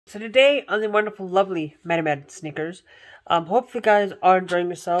So today on the wonderful, lovely Mad Sneakers, hopefully you guys are enjoying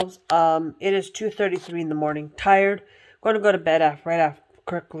yourselves. It is 2:33 in the morning. Tired. Going to go to bed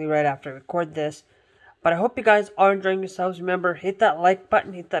quickly right after I record this. But I hope you guys are enjoying yourselves. Remember, hit that like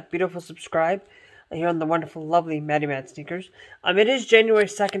button, hit that beautiful subscribe here on the wonderful, lovely Mad Sneakers. It is January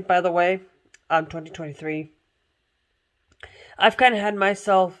 2nd, by the way, 2023. I've kind of had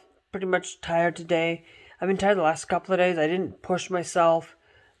myself pretty much tired today. I've been tired the last couple of days. I didn't push myself.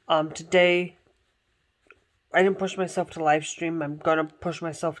 Today, I didn't push myself to live stream. I'm gonna push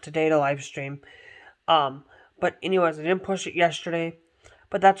myself today to live stream. But anyways, I didn't push it yesterday,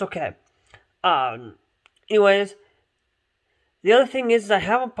 but that's okay. Anyways, the other thing is I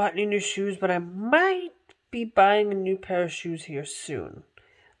haven't bought any new shoes, but I might be buying a new pair of shoes here soon.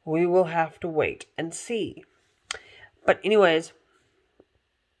 We will have to wait and see. But anyways,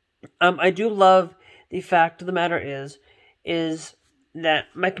 I do love the fact of the matter is that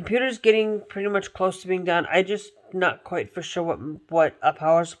my computer is getting pretty much close to being done. I just not quite for sure what a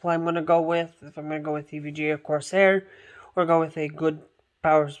power supply I'm going to go with. If I'm going to go with EVGA or Corsair, or go with a good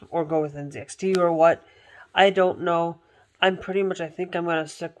power, or go with NZXT or what, I don't know. I think I'm going to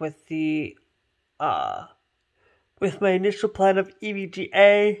stick with the with my initial plan of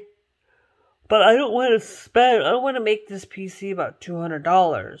EVGA. But I don't want to make this PC about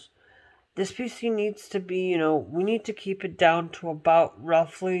 $200. This PC needs to be, we need to keep it down to about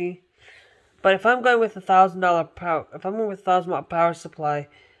roughly. But if I'm going with $1,000 power, if I'm going with 1,000-watt power supply,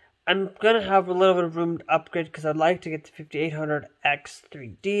 I'm gonna have a little bit of room to upgrade because I'd like to get the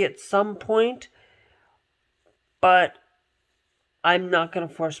 5800X3D at some point. But I'm not gonna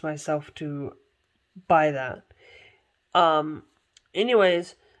force myself to buy that.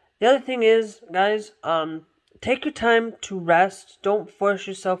 Anyways, the other thing is, guys, take your time to rest. Don't force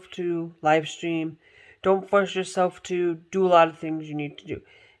yourself to live stream. Don't force yourself to do a lot of things you need to do.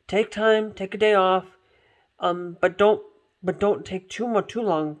 Take time, take a day off, but don't take too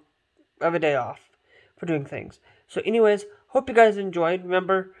long of a day off for doing things. So anyways, hope you guys enjoyed.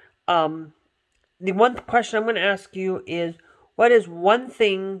 Remember, the one question I'm going to ask you is, what is one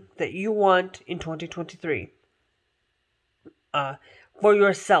thing that you want in 2023 for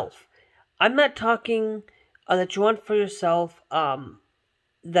yourself? I'm not talking that you want for yourself,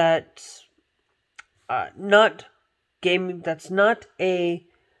 that's not gaming, that's not a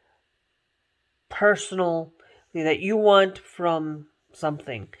personal thing that you want from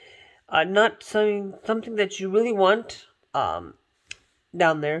something. Not something that you really want down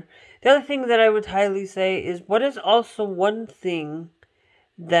there. The other thing that I would highly say is, what is also one thing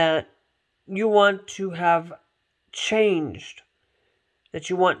that you want to have changed? That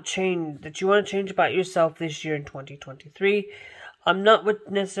you want to change about yourself this year in 2023.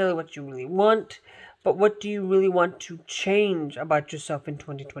 Not necessarily what you really want, but what do you really want to change about yourself in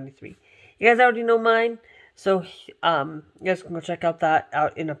 2023? You guys already know mine, so you guys can go check that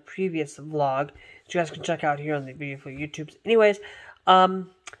out in a previous vlog. You guys can check out here on the beautiful YouTubes. Anyways,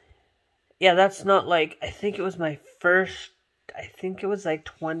 yeah, that's not like, I think it was like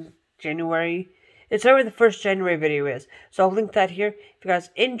January. It's whatever the first January video is. So I'll link that here. If you guys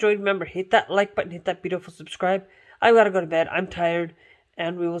enjoyed, remember, hit that like button, hit that beautiful subscribe. I gotta go to bed. I'm tired.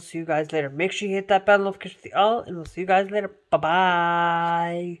 And we will see you guys later. Make sure you hit that bell notification for the all. And we'll see you guys later.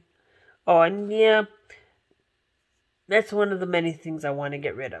 Bye-bye. Oh, and yeah, that's one of the many things I want to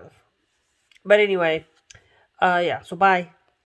get rid of. But anyway, yeah, so bye.